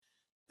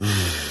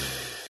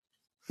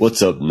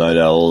What's up, Night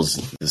Owls?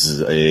 This is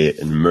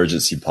an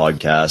emergency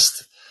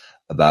podcast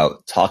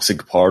about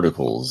toxic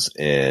particles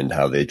and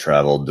how they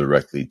travel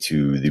directly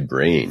to the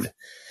brain.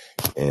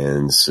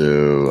 And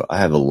so I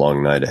have a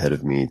long night ahead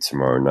of me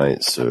tomorrow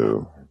night.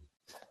 So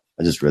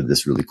I just read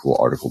this really cool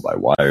article by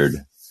Wired,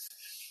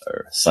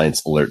 or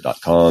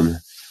ScienceAlert.com,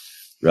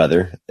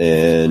 rather,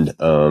 and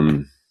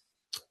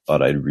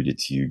thought I'd read it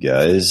to you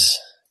guys.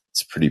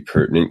 It's pretty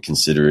pertinent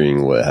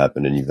considering what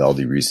happened in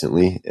Uvalde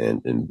recently,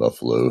 and in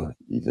Buffalo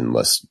even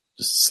less,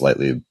 just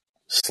slightly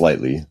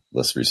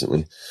less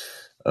recently.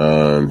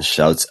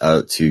 Shouts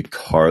out to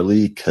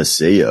Carly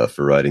Kasea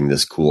for writing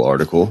this cool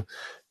article.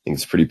 I think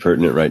it's pretty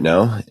pertinent right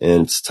now,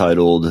 and it's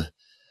titled,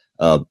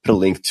 put a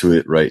link to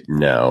it right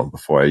now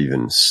before I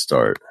even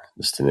start,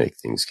 just to make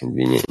things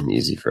convenient and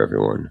easy for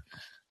everyone.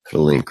 Put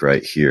a link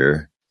right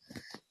here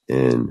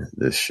in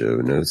the show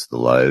notes, the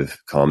live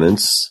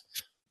comments.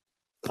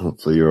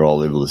 Hopefully you're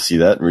all able to see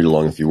that and read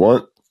along if you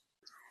want.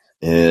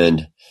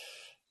 And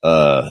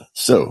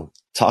so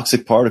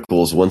toxic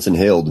particles, once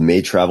inhaled,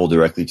 may travel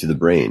directly to the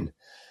brain,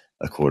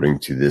 according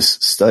to this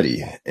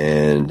study.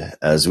 And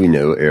as we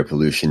know, air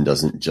pollution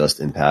doesn't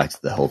just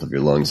impact the health of your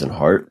lungs and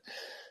heart,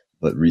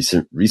 but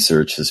recent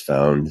research has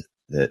found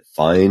that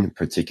fine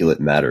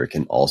particulate matter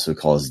can also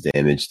cause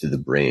damage to the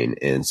brain,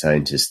 and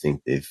scientists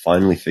think they've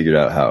finally figured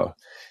out how.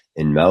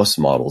 In mouse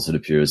models, it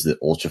appears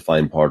that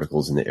ultrafine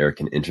particles in the air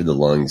can enter the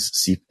lungs,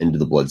 seep into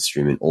the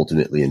bloodstream, and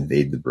ultimately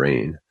invade the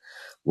brain.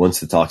 Once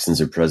the toxins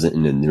are present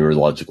in the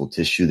neurological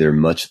tissue, they're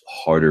much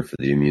harder for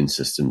the immune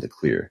system to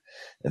clear.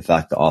 In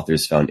fact, the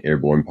authors found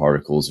airborne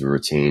particles were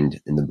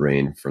retained in the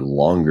brain for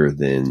longer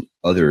than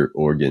other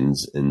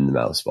organs in the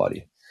mouse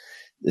body.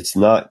 It's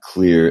not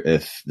clear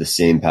if the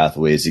same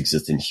pathways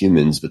exist in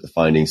humans, but the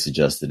findings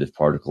suggest that if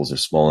particles are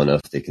small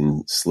enough, they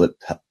can slip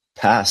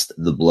past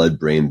the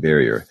blood-brain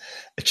barrier,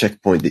 a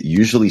checkpoint that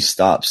usually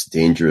stops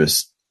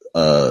dangerous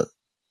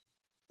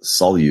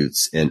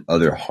solutes and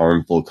other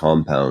harmful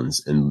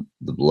compounds in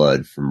the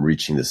blood from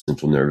reaching the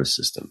central nervous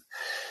system.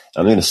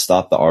 I'm going to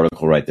stop the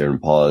article right there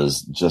and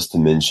pause just to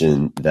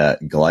mention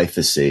that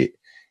glyphosate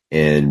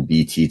and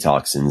Bt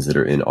toxins that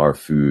are in our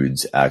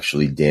foods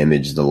actually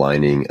damage the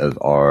lining of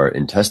our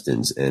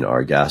intestines and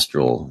our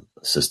gastral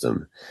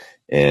system.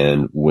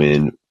 And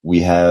when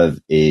we have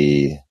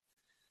a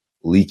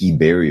leaky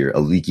barrier, a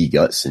leaky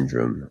gut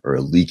syndrome, or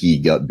a leaky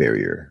gut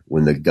barrier,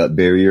 when the gut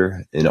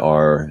barrier in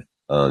our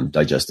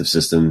digestive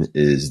system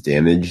is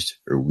damaged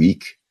or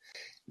weak,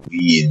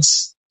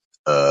 leads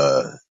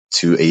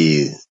to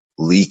a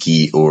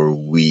leaky or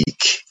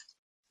weak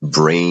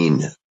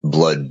blood-brain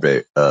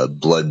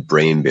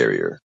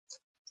barrier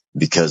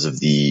because of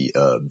the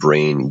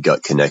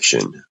brain-gut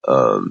connection.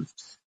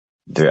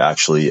 They're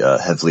actually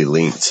heavily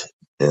linked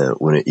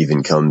when it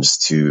even comes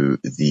to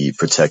the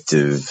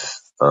protective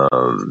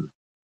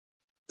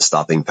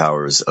stopping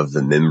powers of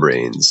the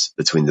membranes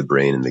between the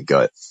brain and the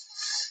gut.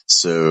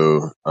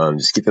 So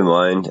just keep in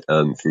mind,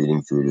 if you're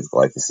eating food with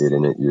glyphosate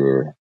in it,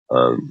 you're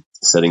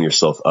setting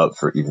yourself up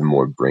for even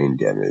more brain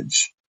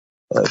damage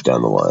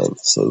down the line.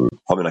 So we're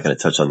probably not going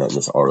to touch on that in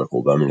this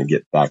article, but I'm going to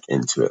get back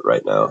into it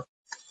right now.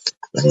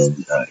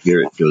 And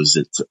here it goes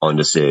on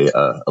to say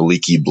a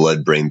leaky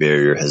blood-brain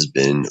barrier has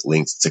been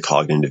linked to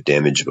cognitive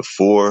damage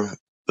before,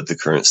 but the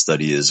current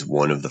study is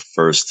one of the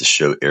first to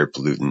show air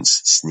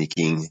pollutants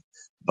sneaking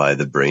by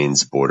the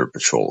brain's border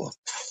patrol.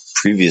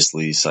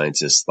 Previously,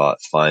 scientists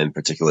thought fine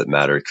particulate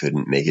matter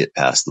couldn't make it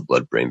past the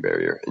blood-brain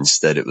barrier.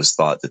 Instead, it was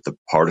thought that the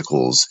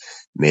particles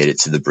made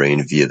it to the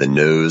brain via the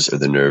nose or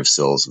the nerve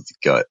cells of the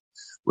gut,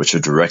 which are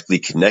directly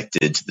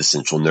connected to the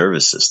central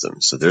nervous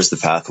system. So there's the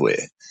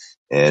pathway.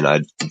 And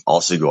I'd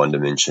also go on to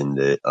mention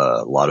that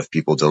a lot of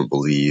people don't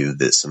believe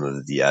that some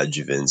of the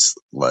adjuvants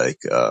like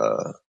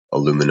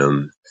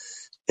aluminum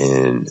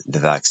and the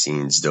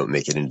vaccines don't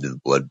make it into the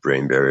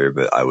blood-brain barrier,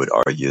 but I would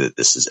argue that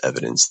this is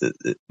evidence that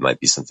it might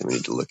be something we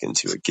need to look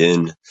into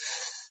again.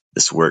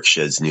 This work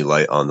sheds new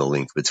light on the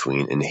link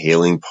between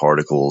inhaling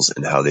particles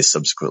and how they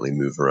subsequently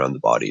move around the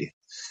body.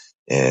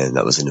 And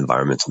that was an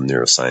environmental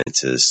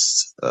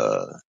neuroscientist,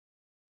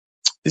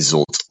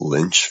 Iseult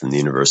Lynch from the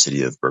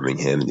University of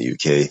Birmingham in the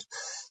UK.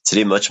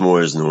 Today, much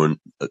more is known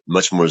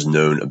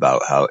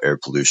about how air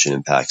pollution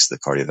impacts the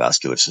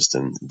cardiovascular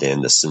system than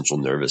the central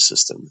nervous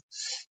system.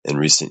 In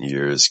recent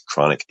years,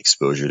 chronic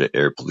exposure to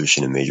air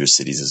pollution in major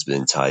cities has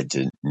been tied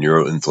to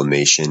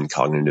neuroinflammation,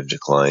 cognitive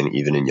decline,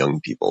 even in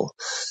young people.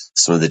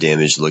 Some of the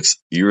damage looks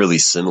eerily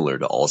similar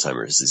to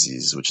Alzheimer's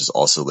disease, which is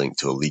also linked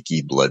to a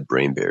leaky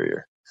blood-brain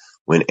barrier.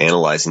 When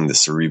analyzing the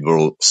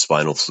cerebral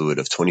spinal fluid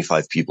of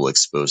 25 people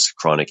exposed to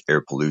chronic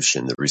air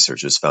pollution, the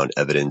researchers found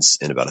evidence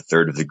in about a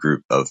third of the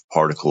group of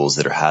particles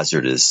that are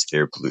hazardous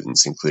air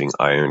pollutants, including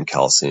iron,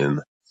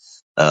 calcium,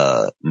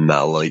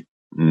 malayite,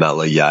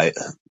 malayite,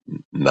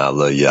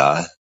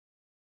 malayite.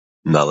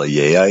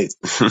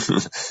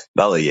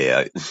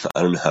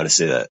 I don't know how to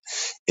say that.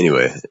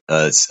 Anyway,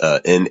 it's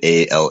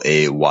malayyi,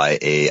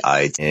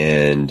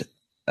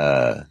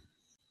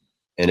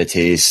 and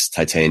anatase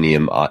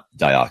titanium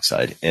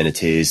dioxide.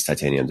 Anatase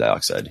titanium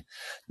dioxide.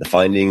 The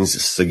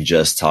findings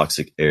suggest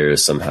toxic air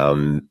is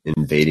somehow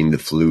invading the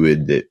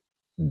fluid that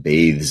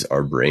bathes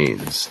our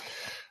brains.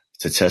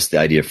 To test the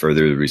idea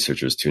further, the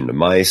researchers tuned to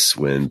mice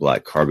when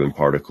black carbon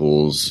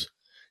particles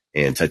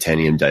and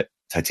titanium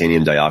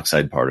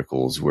dioxide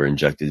particles were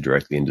injected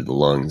directly into the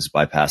lungs,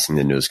 bypassing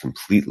the nose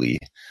completely.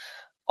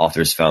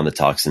 Authors found the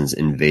toxins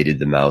invaded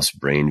the mouse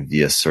brain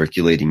via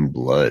circulating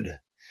blood.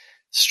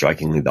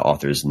 Strikingly, the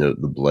authors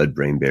note the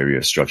blood-brain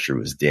barrier structure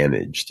was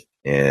damaged,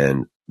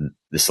 and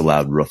this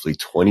allowed roughly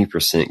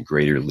 20%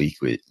 greater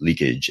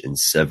leakage in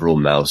several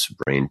mouse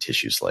brain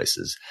tissue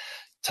slices.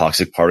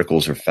 Toxic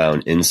particles were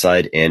found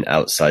inside and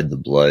outside the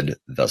blood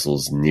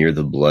vessels near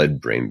the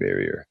blood-brain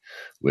barrier,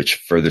 which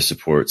further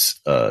supports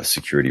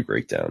security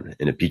breakdown.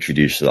 In a petri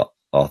dish, the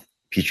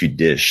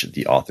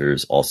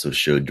authors also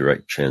showed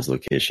direct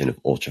translocation of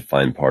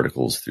ultrafine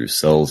particles through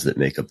cells that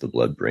make up the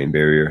blood-brain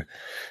barrier.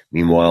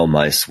 Meanwhile,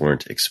 mice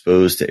weren't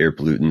exposed to air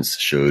pollutants,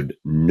 showed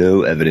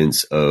no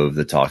evidence of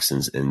the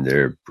toxins in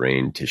their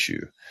brain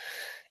tissue.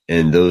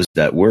 In those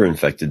that were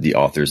infected, the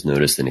authors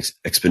noticed an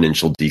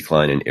exponential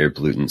decline in air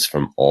pollutants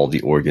from all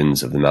the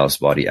organs of the mouse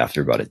body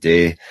after about a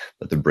day,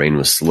 but the brain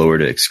was slower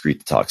to excrete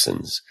the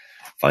toxins.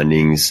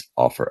 Findings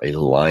offer a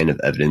line of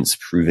evidence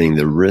proving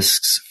the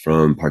risks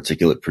from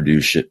particulate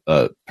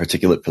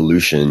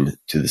pollution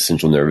to the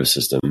central nervous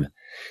system,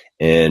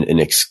 and an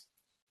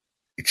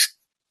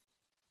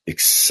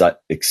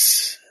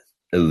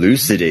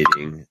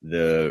elucidating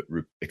the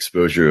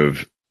exposure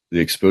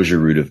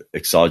route of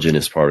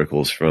exogenous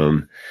particles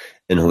from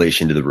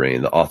inhalation to the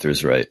brain. The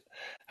authors write,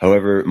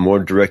 however, more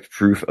direct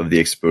proof of the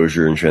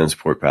exposure and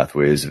transport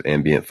pathways of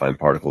ambient fine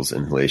particles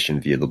inhalation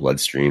via the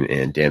bloodstream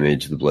and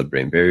damage the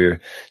blood-brain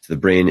barrier to the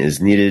brain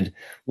is needed,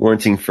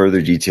 warranting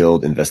further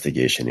detailed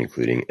investigation,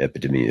 including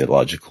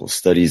epidemiological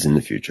studies in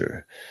the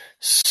future.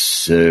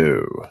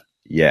 So,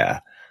 yeah.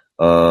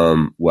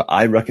 What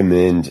I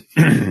recommend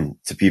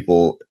to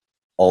people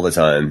all the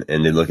time,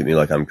 and they look at me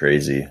like I'm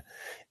crazy,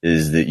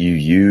 is that you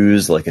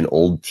use like an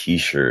old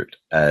t-shirt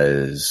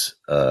as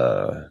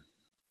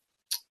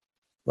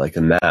like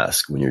a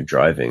mask when you're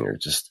driving, or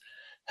just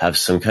have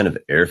some kind of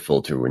air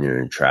filter when you're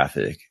in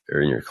traffic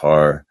or in your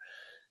car.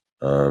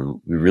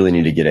 We really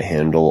need to get a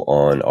handle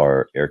on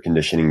our air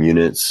conditioning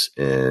units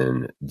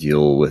and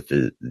deal with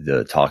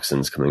the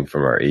toxins coming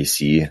from our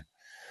AC.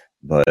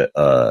 But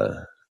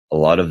a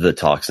lot of the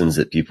toxins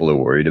that people are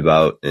worried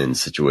about in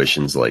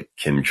situations like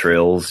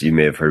chemtrails, you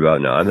may have heard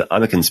about. Now,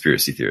 I'm a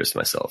conspiracy theorist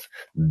myself,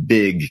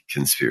 big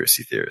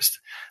conspiracy theorist.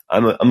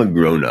 I'm a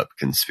grown-up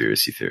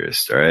conspiracy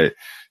theorist. All right,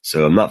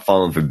 so I'm not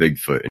falling for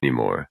Bigfoot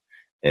anymore,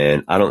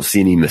 and I don't see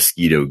any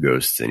mosquito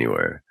ghosts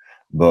anywhere.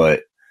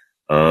 But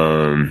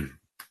I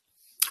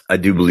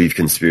do believe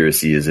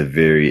conspiracy is a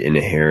very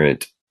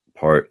inherent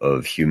part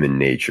of human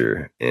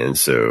nature, and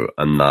so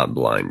I'm not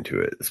blind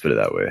to it. Let's put it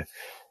that way.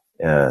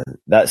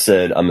 That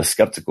said, I'm a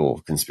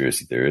skeptical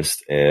conspiracy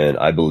theorist, and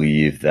I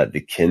believe that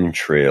the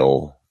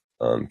chemtrail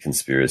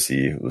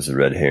conspiracy was a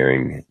red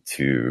herring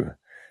to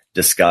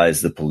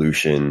disguise the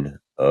pollution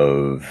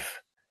of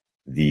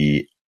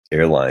the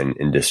airline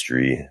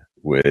industry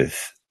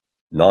with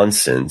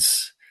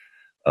nonsense,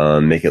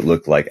 make it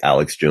look like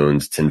Alex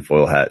Jones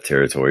tinfoil hat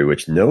territory,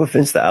 which, no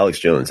offense to Alex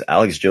Jones.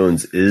 Alex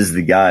Jones is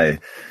the guy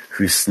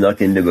who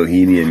snuck into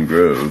Bohemian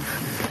Grove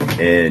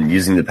and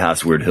using the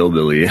password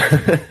hillbilly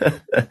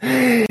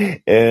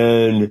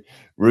and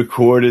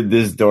recorded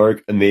this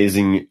dark,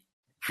 amazing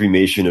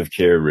cremation of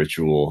care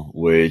ritual,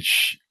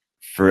 which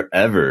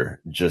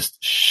forever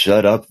just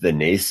shut up the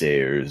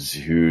naysayers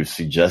who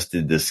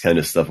suggested this kind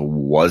of stuff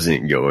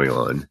wasn't going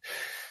on.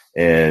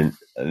 And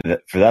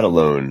for that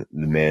alone,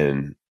 the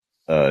man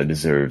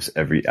deserves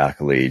every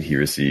accolade he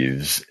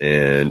receives,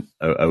 and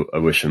I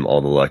wish him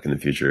all the luck in the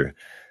future.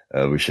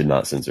 We should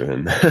not censor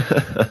him.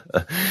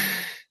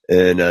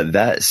 And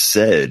that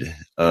said,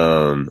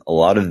 a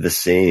lot of the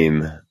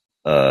same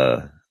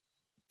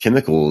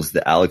chemicals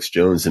that Alex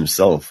Jones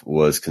himself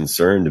was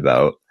concerned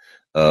about,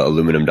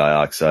 aluminum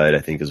dioxide, I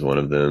think, is one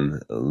of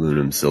them,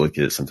 aluminum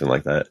silicate, something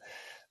like that.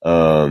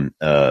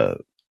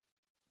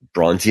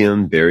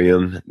 Brontium,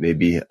 barium,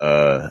 maybe.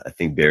 I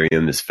think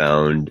barium is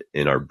found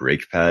in our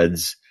brake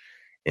pads,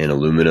 and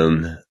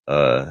aluminum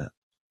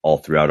all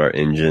throughout our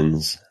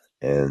engines.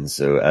 And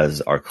so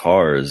as our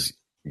cars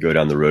go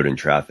down the road in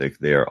traffic,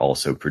 they are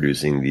also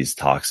producing these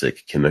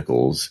toxic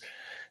chemicals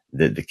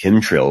that the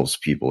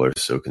chemtrails people are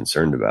so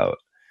concerned about.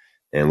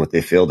 And what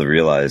they fail to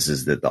realize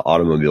is that the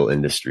automobile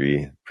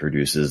industry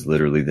produces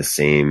literally the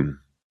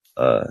same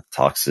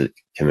toxic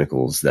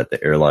chemicals that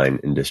the airline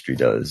industry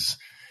does.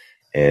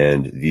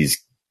 And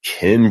these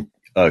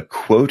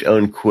quote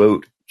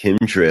unquote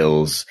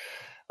chemtrails,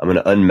 I'm going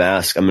to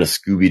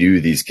Scooby-Doo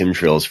these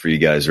chemtrails for you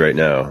guys right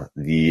now.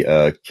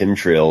 The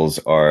chemtrails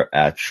are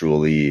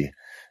actually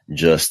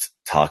just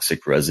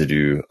toxic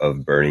residue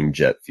of burning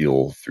jet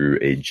fuel through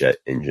a jet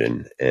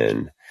engine.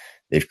 And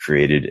they've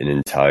created an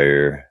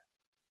entire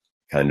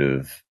kind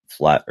of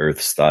flat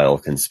earth style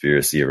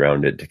conspiracy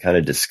around it to kind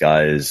of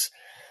disguise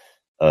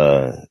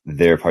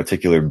their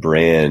particular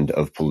brand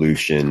of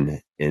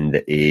pollution in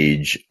the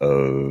age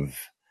of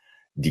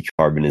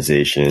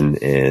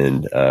decarbonization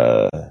and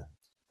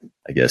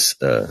I guess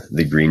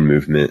the green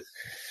movement.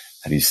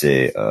 How do you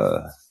say?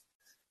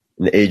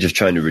 In the age of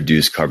trying to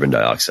reduce carbon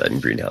dioxide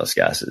and greenhouse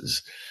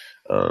gases.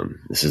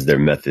 This is their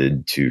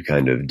method to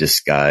kind of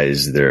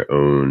disguise their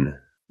own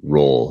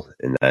role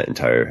in that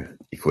entire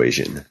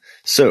equation.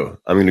 So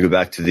I'm going to go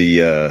back to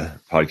the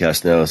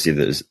podcast now, see if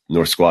there's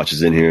North Squatch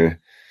is in here.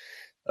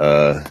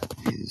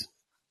 He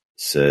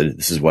said,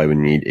 this is why we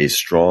need a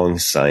strong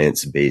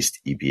science-based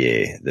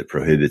EPA that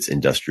prohibits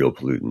industrial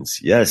pollutants.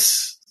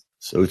 Yes,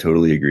 so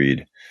totally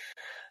agreed.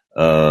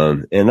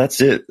 And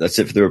that's it. That's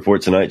it for the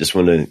report tonight. Just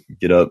wanted to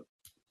get up,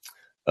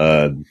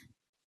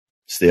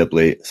 stay up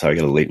late. Sorry, I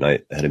got a late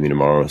night ahead of me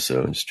tomorrow,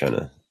 so I'm just trying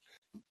to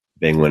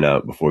bang one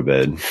out before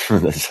bed.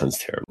 That sounds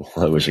terrible.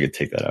 I wish I could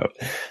take that out.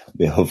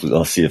 Hopefully,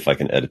 I'll see if I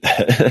can edit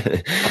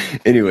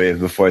that. Anyway,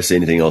 before I say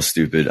anything else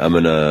stupid, I'm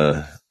going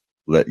to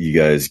let you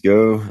guys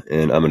go,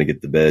 and I'm going to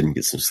get to bed and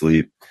get some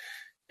sleep.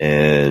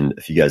 And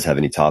if you guys have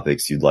any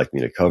topics you'd like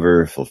me to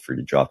cover, feel free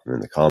to drop them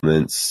in the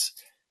comments.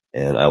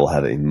 And I will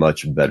have a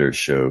much better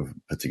show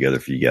put together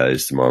for you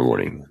guys tomorrow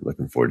morning.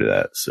 Looking forward to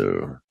that.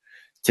 So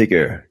take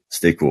care.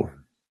 Stay cool.